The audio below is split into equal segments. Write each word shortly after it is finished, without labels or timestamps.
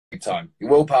big time. Your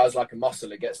willpower is like a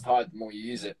muscle. It gets tired the more you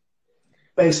use it.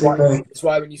 Basically. That's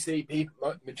why when you see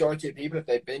people, majority of people, if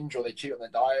they binge or they cheat on their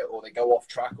diet or they go off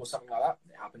track or something like that,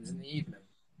 it happens in the evening.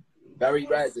 Very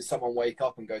rare does someone wake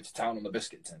up and go to town on the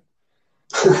biscuit tin.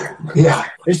 Yeah.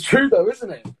 It's true though, isn't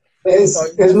it?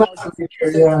 It's massively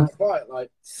true, yeah. Right, like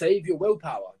save your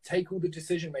willpower. Take all the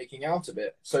decision making out of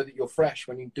it so that you're fresh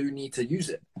when you do need to use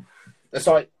it. That's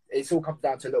like it's all comes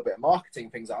down to a little bit of marketing,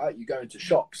 things like that. You go into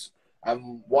shops,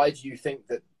 and why do you think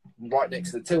that right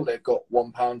next to the till they've got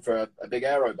 £1 for a big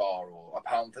aero bar or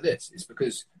 £1 for this? It's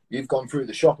because you've gone through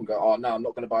the shop and go, oh no, I'm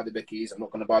not going to buy the Bickies, I'm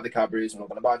not going to buy the Cadbury's, I'm not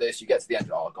going to buy this. You get to the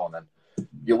end, oh, go on then.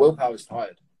 Your willpower is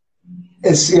tired.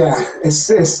 It's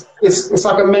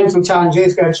like a mental challenge.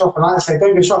 Is going shopping. Like I say,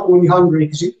 don't go shopping when you're hungry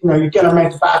because you're going to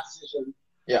make a bad decision.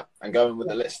 Yeah, and going with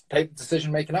the list. Take the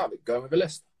decision making out of it. Go with a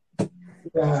list.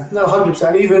 Yeah, no,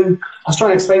 100%. Even I was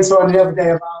trying to explain to someone the other day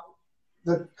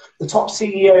about the top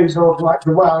CEOs of like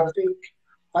the world. I think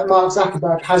like Mark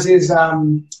Zuckerberg has his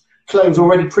clothes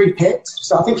already pre-picked.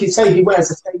 So I think he'd say he wears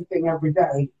the same thing every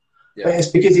day. Yeah. But it's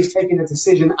because he's taking a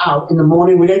decision out in the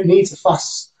morning. We don't need to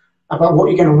fuss about what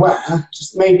you're going to wear.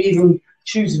 Just maybe even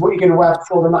choose what you're going to wear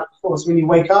before the night before. So when you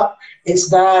wake up, it's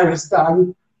there, it's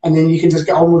done, and then you can just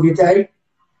get on with your day.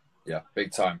 Yeah,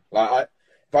 big time. Like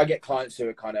if I get clients who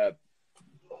are kind of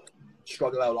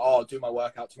struggle out, like, oh, I'll do my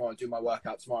workout tomorrow,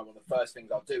 well, the first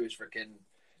things I'll do is freaking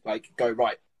like go,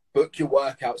 right, book your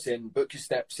workouts in, book your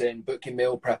steps in, book your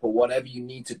meal prep or whatever you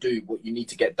need to do, what you need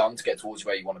to get done to get towards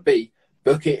where you want to be.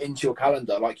 Book it into your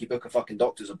calendar like you book a fucking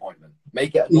doctor's appointment.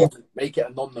 Make it a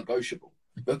non-negotiable.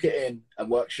 Book it in and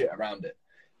work shit around it.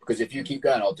 Because if you keep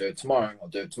going, I'll do it tomorrow.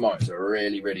 It's a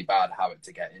really, really bad habit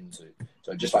to get into.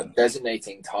 So just like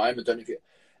designating time. I don't know if you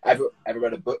ever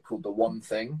read a book called The One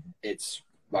Thing. It's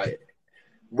like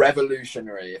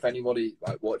revolutionary. If anybody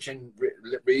like watching,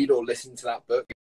 read or listen to that book.